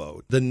pile of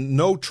vote. The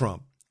no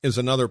Trump is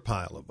another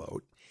pile of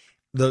vote.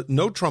 The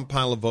no Trump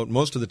pile of vote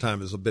most of the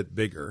time is a bit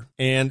bigger,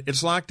 and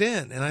it's locked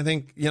in. And I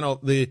think,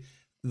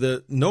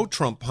 the no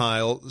Trump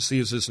pile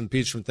sees this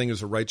impeachment thing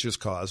as a righteous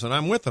cause, and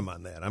I'm with them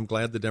on that. I'm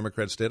glad the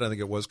Democrats did. I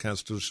think it was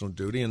constitutional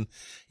duty, and,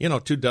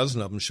 24 of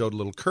them showed a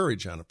little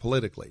courage on it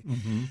politically.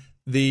 Mm-hmm.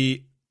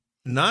 The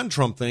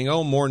non-Trump thing,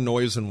 more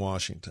noise in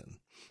Washington.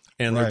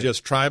 And they're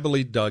just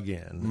tribally dug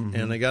in,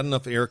 and they got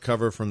enough air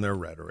cover from their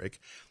rhetoric.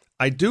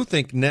 I do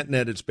think net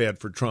it's bad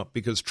for Trump,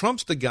 because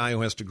Trump's the guy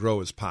who has to grow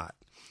his pot.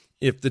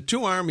 If the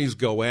two armies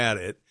go at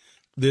it,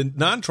 the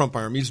non-Trump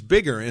army is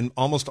bigger in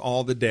almost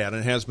all the data,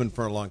 and has been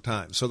for a long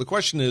time. So the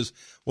question is,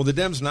 will the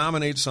Dems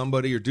nominate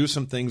somebody or do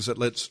some things that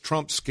lets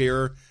Trump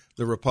scare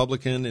the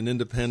Republican and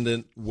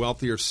independent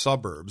wealthier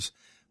suburbs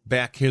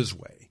back his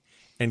way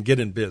and get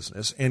in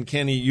business? And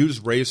can he use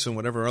race and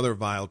whatever other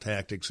vile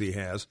tactics he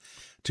has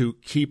to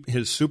keep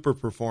his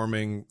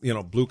super-performing,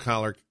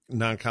 blue-collar,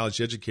 non-college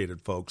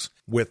educated folks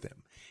with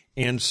him?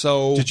 And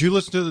so... Did you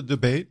listen to the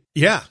debate?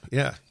 Yeah.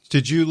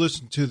 Did you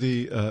listen to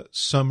the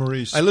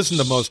summary? I listened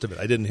to most of it.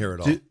 I didn't hear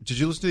it all. Did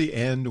you listen to the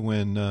end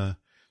when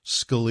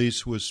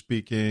Scalise was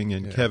speaking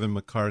and Kevin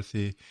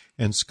McCarthy,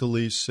 and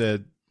Scalise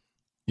said,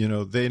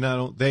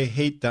 they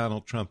hate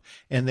Donald Trump,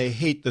 and they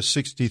hate the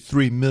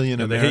 63 million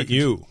Americans. They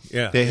hate you.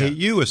 Yeah. They hate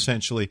you,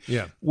 essentially.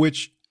 Yeah.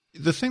 Which,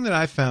 the thing that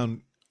I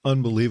found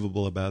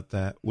unbelievable about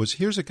that was,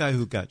 here's a guy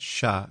who got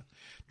shot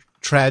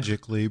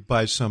tragically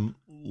by some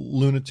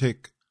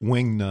lunatic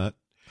wingnut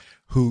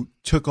who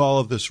took all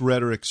of this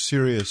rhetoric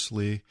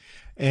seriously,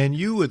 and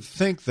you would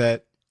think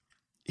that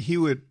he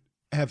would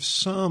have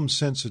some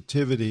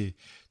sensitivity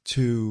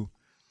to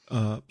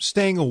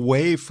staying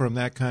away from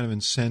that kind of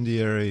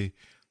incendiary,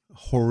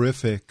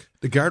 horrific.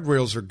 The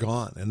guardrails are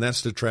gone, and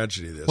that's the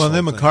tragedy of this. Well, and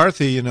then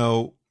McCarthy,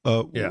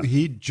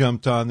 he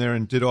jumped on there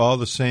and did all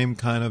the same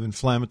kind of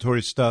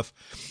inflammatory stuff.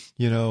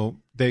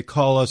 They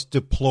call us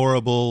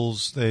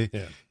deplorables. They,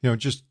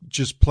 just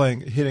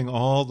hitting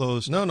all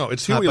those. No,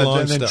 it's Huey Long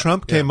stuff. And then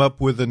Trump came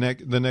up with the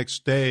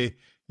next day,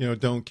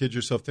 don't kid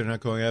yourself. They're not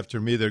going after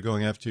me. They're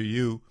going after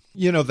you.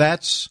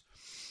 That's,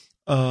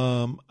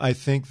 I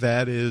think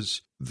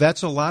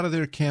that's a lot of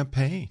their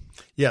campaign.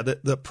 Yeah.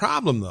 The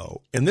problem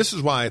though, and this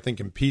is why I think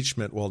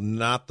impeachment, while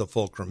not the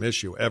fulcrum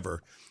issue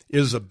ever,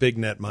 is a big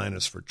net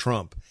minus for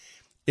Trump,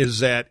 is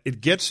that it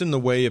gets in the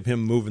way of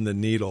him moving the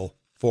needle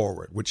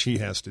forward, which he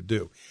has to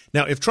do.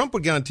 Now, if Trump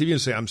would get on TV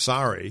and say, I'm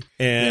sorry,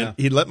 and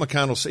he'd let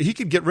McConnell say, he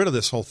could get rid of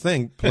this whole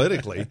thing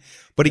politically,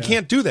 but he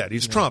can't do that.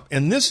 He's Trump.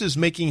 And this is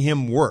making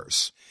him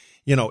worse.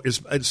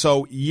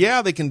 So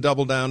they can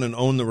double down and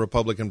own the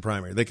Republican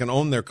primary. They can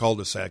own their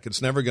cul-de-sac.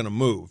 It's never going to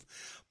move.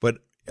 But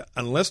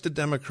unless the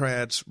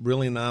Democrats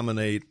really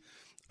nominate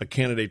a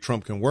candidate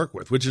Trump can work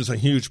with, which is a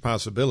huge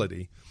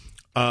possibility,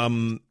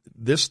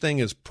 this thing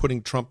is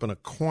putting Trump in a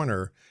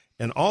corner.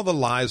 And all the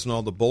lies and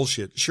all the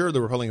bullshit, sure,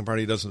 the Republican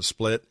Party doesn't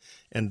split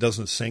and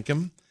doesn't sink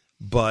him,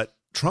 but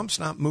Trump's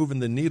not moving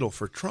the needle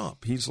for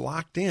Trump. He's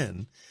locked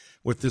in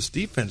with this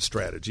defense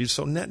strategy.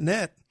 So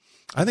net,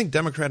 I think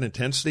Democrat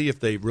intensity, if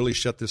they really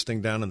shut this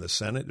thing down in the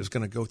Senate, is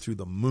going to go through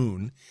the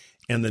moon.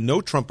 And the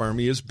no-Trump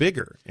army is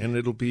bigger, and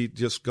it'll be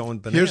just going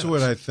bananas. Here's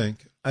what I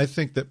think. I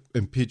think that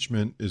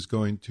impeachment is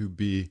going to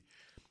be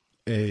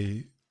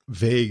a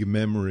vague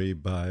memory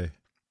by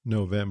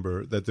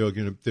November, that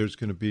there's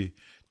going to be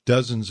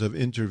dozens of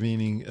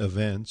intervening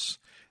events,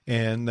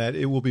 and that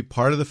it will be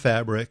part of the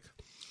fabric,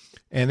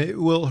 and it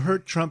will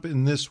hurt Trump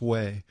in this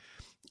way.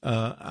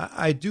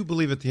 I do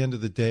believe at the end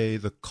of the day,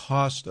 the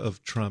cost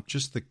of Trump,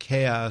 just the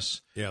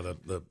chaos,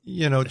 the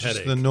just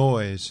headache. the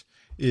noise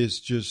is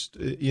just,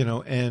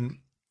 and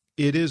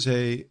it is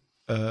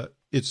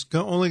it's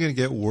only going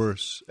to get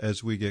worse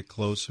as we get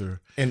closer.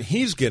 And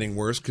he's getting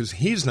worse because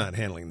he's not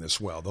handling this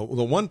well. The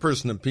one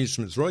person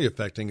impeachment is really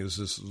affecting is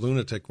this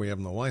lunatic we have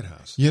in the White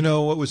House.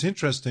 What was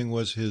interesting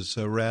was his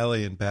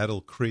rally in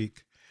Battle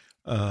Creek,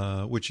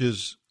 which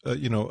is,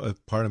 a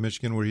part of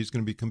Michigan where he's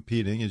going to be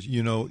competing. As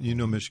you know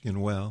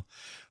Michigan well.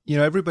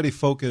 Everybody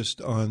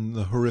focused on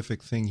the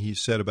horrific thing he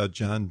said about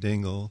John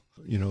Dingell,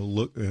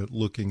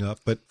 looking up,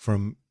 but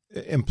from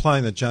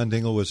implying that John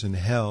Dingell was in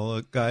hell,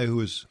 a guy who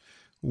was,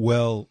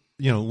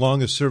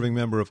 longest serving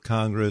member of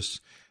Congress,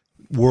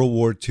 World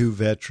War II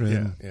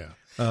veteran. Yeah.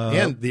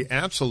 And the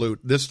absolute,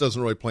 this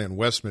doesn't really play in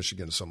West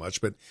Michigan so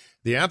much, but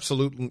the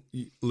absolute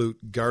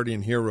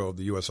guardian hero of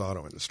the U.S.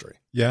 auto industry.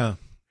 Yeah.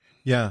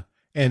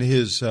 And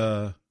his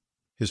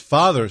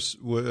father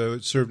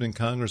served in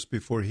Congress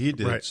before he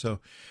did. Right. So,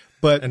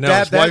 but and now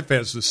his wife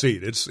has the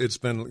seat. It's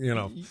been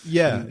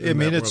Yeah,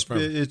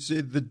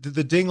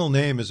 the Dingell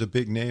name is a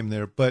big name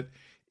there, but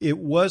it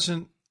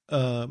wasn't.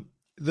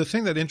 The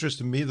thing that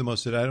interested me the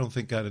most that I don't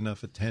think got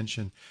enough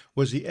attention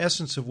was the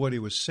essence of what he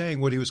was saying.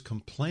 What he was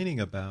complaining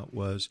about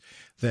was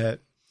that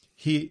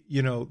he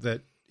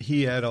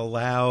had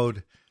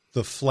allowed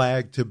the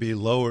flag to be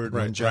lowered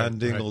when John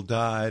Dingell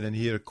died, and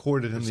he had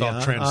accorded him the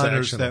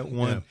honors that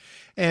won. Yeah.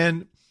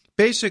 And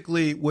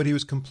basically what he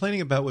was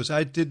complaining about was,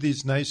 I did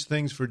these nice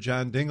things for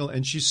John Dingell,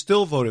 and she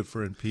still voted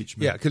for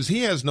impeachment. Yeah, because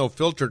he has no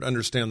filter to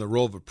understand the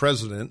role of a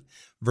president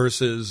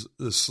versus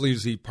the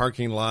sleazy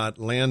parking lot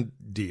land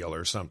deal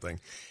or something.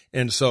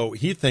 And so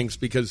he thinks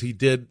because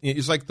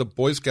he's like the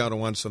Boy Scout who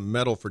wants a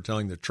medal for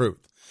telling the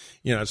truth.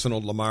 It's an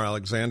old Lamar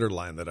Alexander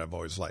line that I've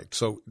always liked.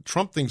 So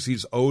Trump thinks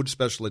he's owed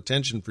special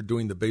attention for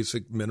doing the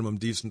basic minimum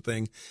decent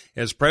thing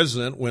as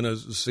president when a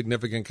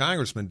significant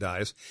congressman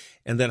dies.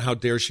 And then how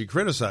dare she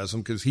criticize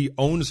him because he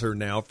owns her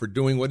now for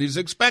doing what he's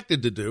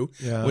expected to do,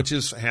 which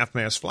is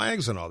half-mast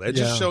flags and all that. It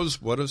just shows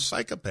what a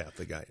psychopath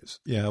the guy is.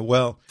 Yeah,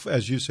 well,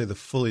 as you say, the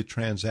fully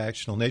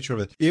transactional nature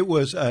of it. It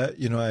was, I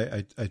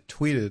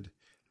tweeted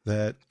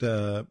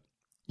that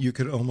you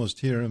could almost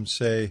hear him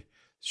say,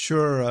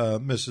 sure,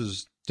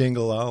 Mrs.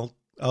 Dingell,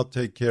 I'll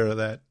take care of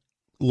that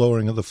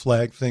lowering of the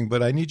flag thing,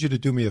 but I need you to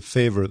do me a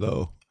favor,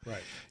 though.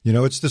 Right.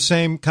 It's the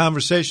same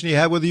conversation he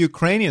had with the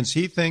Ukrainians.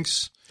 He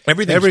thinks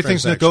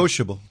everything's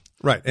negotiable.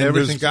 Right, and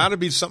there's got to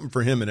be something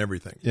for him in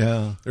everything.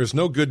 Yeah. There's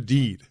no good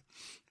deed.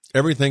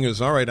 Everything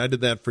is, all right, I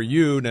did that for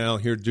you, now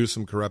here, do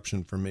some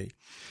corruption for me.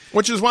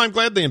 Which is why I'm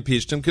glad they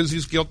impeached him, because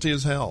he's guilty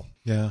as hell.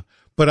 Yeah,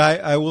 but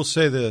I will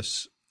say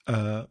this.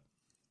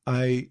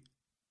 I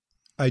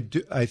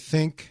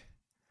think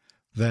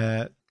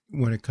that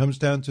when it comes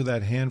down to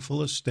that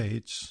handful of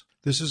states,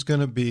 this is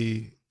going to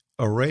be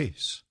a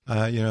race,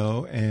 I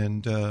know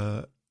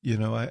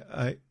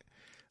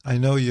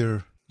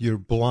your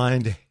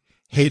blind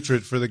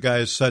hatred for the guy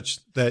is such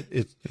that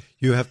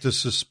you have to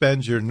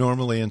suspend your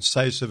normally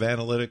incisive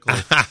analytical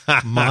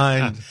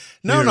mind.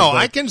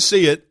 I can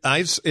see it.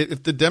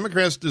 If the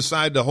Democrats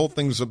decide the whole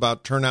thing's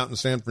about turnout in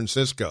San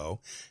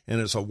Francisco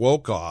and it's a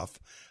woke off,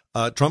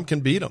 Trump can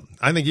beat him.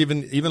 I think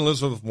even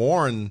Elizabeth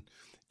Warren,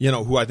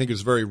 who I think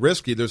is very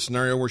risky, there's a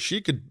scenario where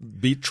she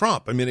could beat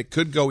Trump. I mean, it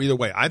could go either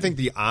way. I think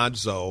the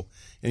odds, though,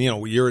 and,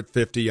 you're at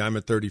 50, I'm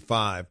at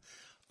 35,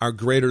 are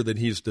greater that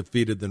he's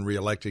defeated than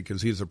reelected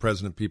because he's the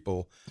president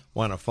people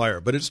want to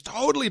fire. But it's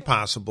totally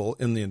possible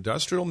in the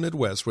industrial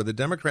Midwest where the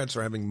Democrats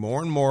are having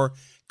more and more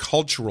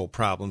cultural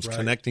problems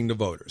connecting to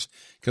voters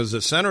because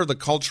the center of the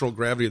cultural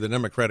gravity of the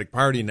Democratic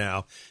Party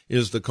now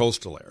is the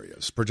coastal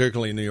areas,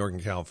 particularly New York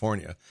and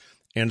California.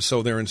 And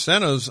so their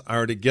incentives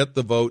are to get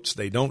the votes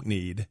they don't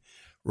need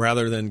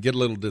rather than get a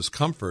little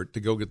discomfort to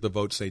go get the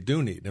votes they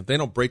do need. And if they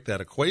don't break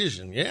that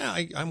equation,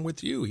 I'm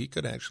with you. He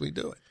could actually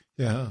do it.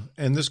 Yeah,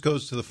 and this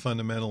goes to the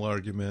fundamental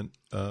argument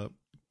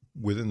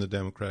within the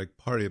Democratic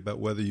Party about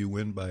whether you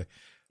win by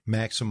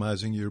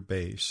maximizing your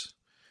base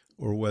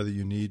or whether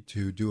you need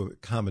to do a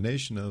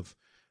combination of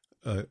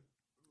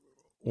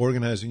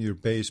organizing your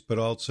base but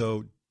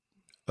also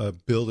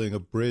building a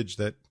bridge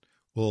that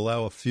will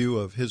allow a few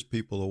of his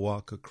people to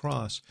walk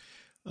across.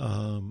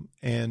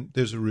 And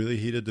there's a really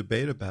heated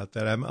debate about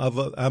that. I'm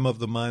of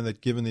the mind that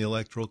given the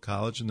Electoral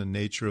College and the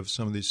nature of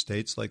some of these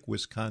states, like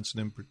Wisconsin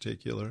in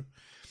particular,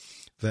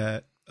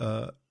 that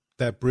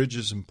that bridge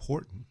is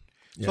important.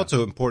 It's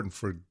also important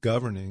for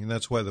governing, and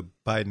that's why the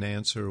Biden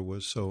answer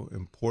was so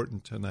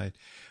important tonight.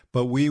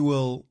 But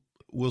we'll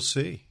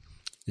see.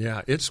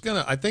 Yeah,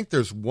 I think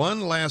there's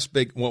one last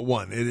big,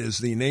 it is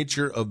the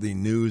nature of the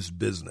news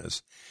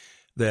business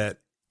that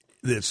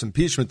this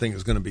impeachment thing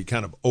is going to be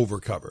kind of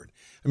overcovered.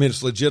 I mean,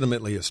 it's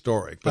legitimately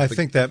historic. But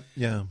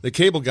the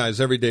cable guys,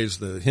 every day is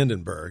the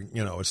Hindenburg.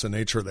 It's the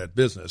nature of that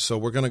business. So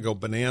we're going to go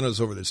bananas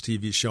over this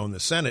TV show in the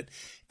Senate.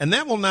 And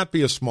that will not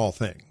be a small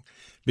thing,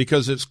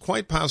 because it's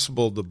quite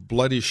possible the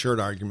bloody shirt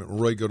argument will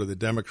really go to the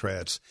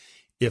Democrats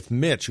if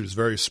Mitch, who's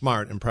very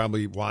smart and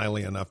probably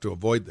wily enough to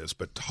avoid this,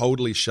 but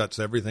totally shuts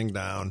everything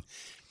down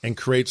and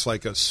creates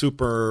like a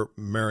super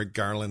Merrick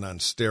Garland on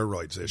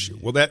steroids issue.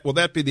 Will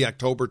that be the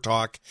October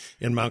talk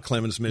in Mount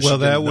Clemens,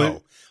 Michigan?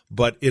 No.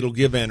 But it'll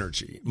give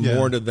energy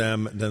more to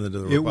them than to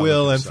the Republican It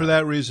will, and side. for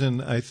that reason,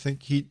 I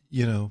think he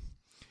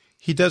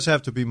does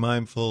have to be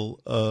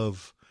mindful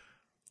of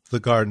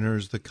the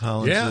Gardners, the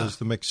Collinses,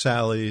 the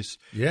McSallys,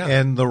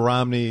 and the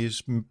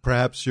Romneys,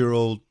 perhaps your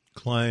old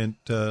client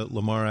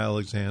Lamar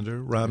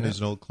Alexander. Romney's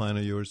an old client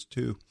of yours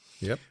too.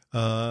 Yep.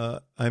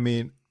 I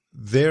mean,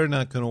 they're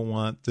not going to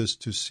want this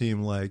to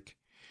seem like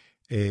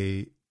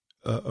a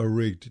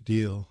rigged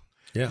deal.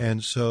 Yeah.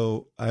 And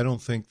so I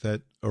don't think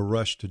that a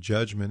rush to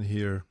judgment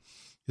here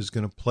is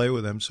going to play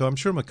with them. So I'm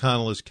sure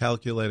McConnell is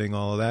calculating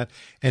all of that,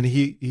 and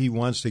he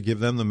wants to give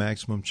them the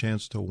maximum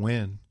chance to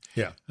win.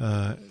 Yeah.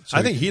 So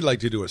I think he'd like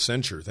to do a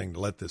censure thing to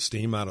let the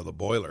steam out of the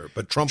boiler,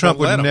 but Trump would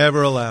let him.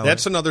 never allow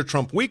That's it. another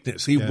Trump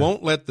weakness. He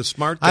won't let the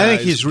smart guys I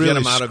think he's really get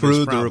him out of his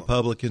screwed the problem.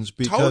 Republicans,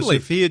 because Totally.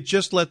 if he had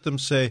just let them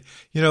say,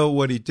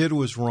 what he did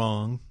was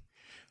wrong,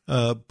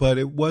 but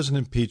it wasn't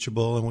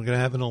impeachable, and we're going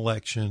to have an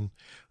election,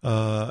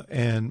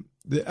 and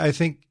I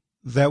think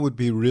that would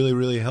be really,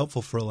 really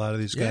helpful for a lot of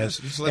these guys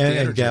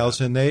and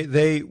gals, and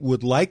they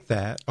would like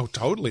that. Oh,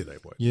 totally, they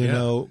would. You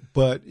know,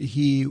 but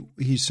he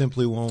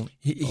simply won't.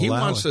 He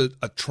wants a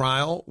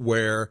trial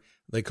where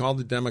they call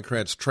the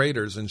Democrats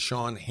traitors, and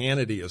Sean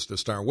Hannity is the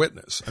star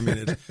witness. I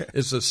mean,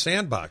 it's a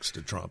sandbox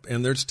to Trump,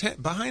 and there's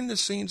behind the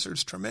scenes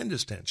there's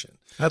tremendous tension.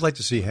 I'd like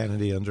to see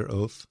Hannity under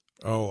oath.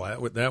 Oh,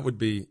 that would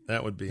be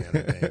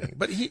entertaining.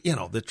 But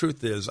the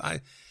truth is,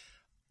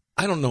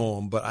 I don't know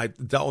him, but I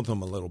dealt with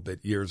him a little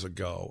bit years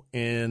ago,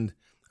 and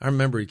I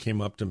remember he came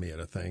up to me at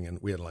a thing, and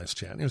we had a nice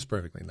chat, and he was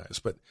perfectly nice.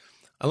 But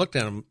I looked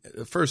at him.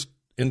 The first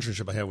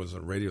internship I had was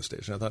at a radio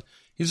station. I thought,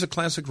 he's a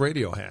classic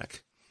radio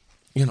hack.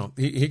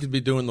 He could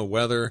be doing the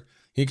weather.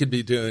 He could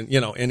be doing,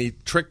 and he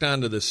tricked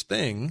onto this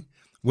thing,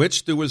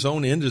 which through his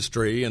own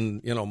industry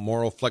and,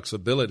 moral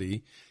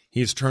flexibility,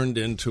 he's turned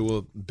into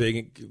a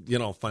big,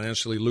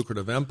 financially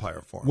lucrative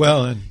empire for him.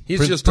 Well, and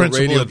he's just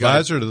principal a radio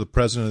advisor to the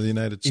President of the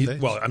United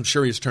States. Well, I'm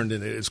sure he's turned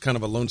into, it's kind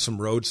of a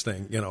Lonesome Roads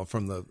thing,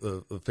 from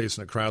the Face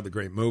in the Crowd, the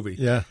great movie.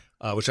 Yeah.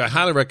 Which I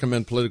highly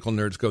recommend political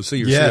nerds go see.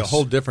 You see a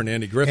whole different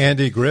Andy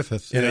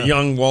Griffith. And a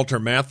young Walter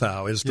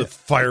Matthau is the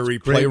fiery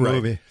playwright.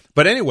 Movie.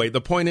 But anyway,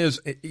 the point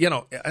is, I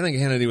think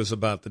Hannity was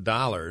about the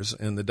dollars,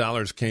 and the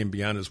dollars came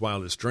beyond his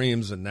wildest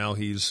dreams, and now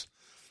he's,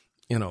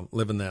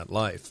 living that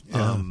life.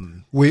 Yeah.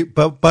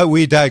 But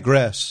we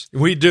digress.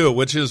 We do,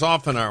 which is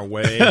often our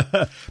way.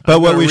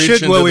 But what we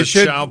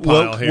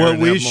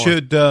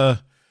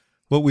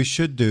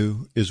should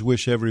do is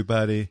wish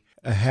everybody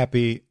a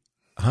happy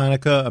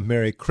Hanukkah, a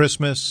Merry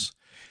Christmas,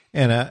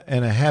 and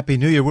a Happy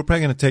New Year. We're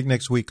probably going to take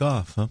next week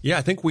off, huh? Yeah,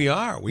 I think we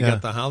are. We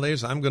got the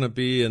holidays. I'm going to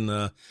be in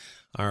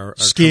our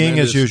skiing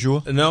as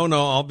usual. No,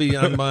 I'll be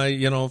on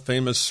my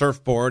famous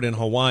surfboard in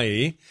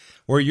Hawaii.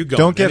 Where are you going?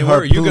 Don't get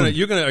harpooned.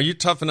 Are you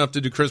tough enough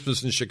to do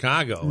Christmas in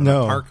Chicago? No.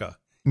 In a parka?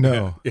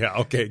 No. Yeah,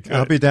 okay, good.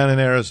 I'll be down in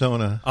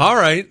Arizona. All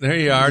right, there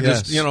you are.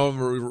 Yes. Just,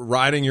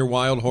 riding your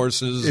wild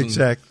horses.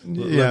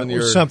 Exactly. Yeah,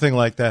 something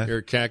like that.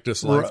 Your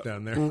cactus life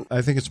down there.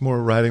 I think it's more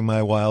riding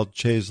my wild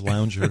chaise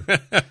lounger.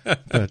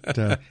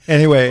 But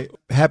anyway,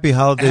 happy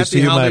holidays to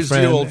you, my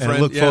friend. old friend.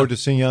 And look forward to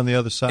seeing you on the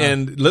other side.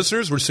 And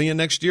listeners, we're seeing you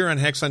next year on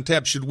Hex on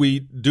Tap. Should we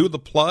do the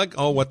plug?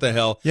 Oh, what the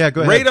hell. Yeah,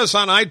 go ahead. Rate us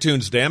on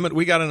iTunes, damn it.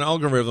 We got an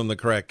algorithm to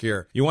crack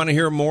here. You want to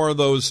hear more of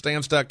those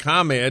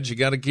Stamps.com ads, you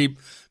got to keep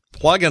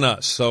plugging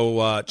us.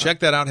 So check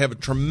that out. Have a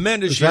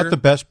tremendous year. Is that the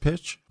best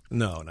pitch?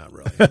 No, not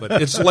really.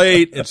 But it's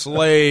late. It's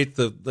late.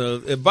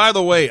 By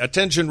the way,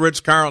 attention,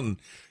 Ritz-Carlton.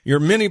 Your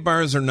mini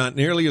bars are not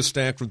nearly as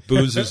stacked with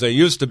booze as they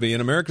used to be,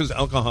 and America's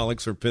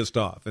alcoholics are pissed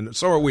off. And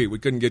so are we. We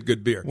couldn't get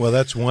good beer. Well,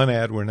 that's one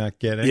ad we're not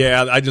getting.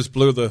 Yeah, I just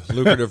blew the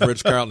lucrative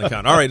Ritz-Carlton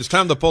account. All right, it's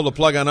time to pull the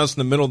plug on us in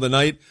the middle of the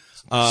night.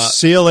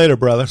 See you later,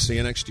 brother. See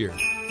you next year.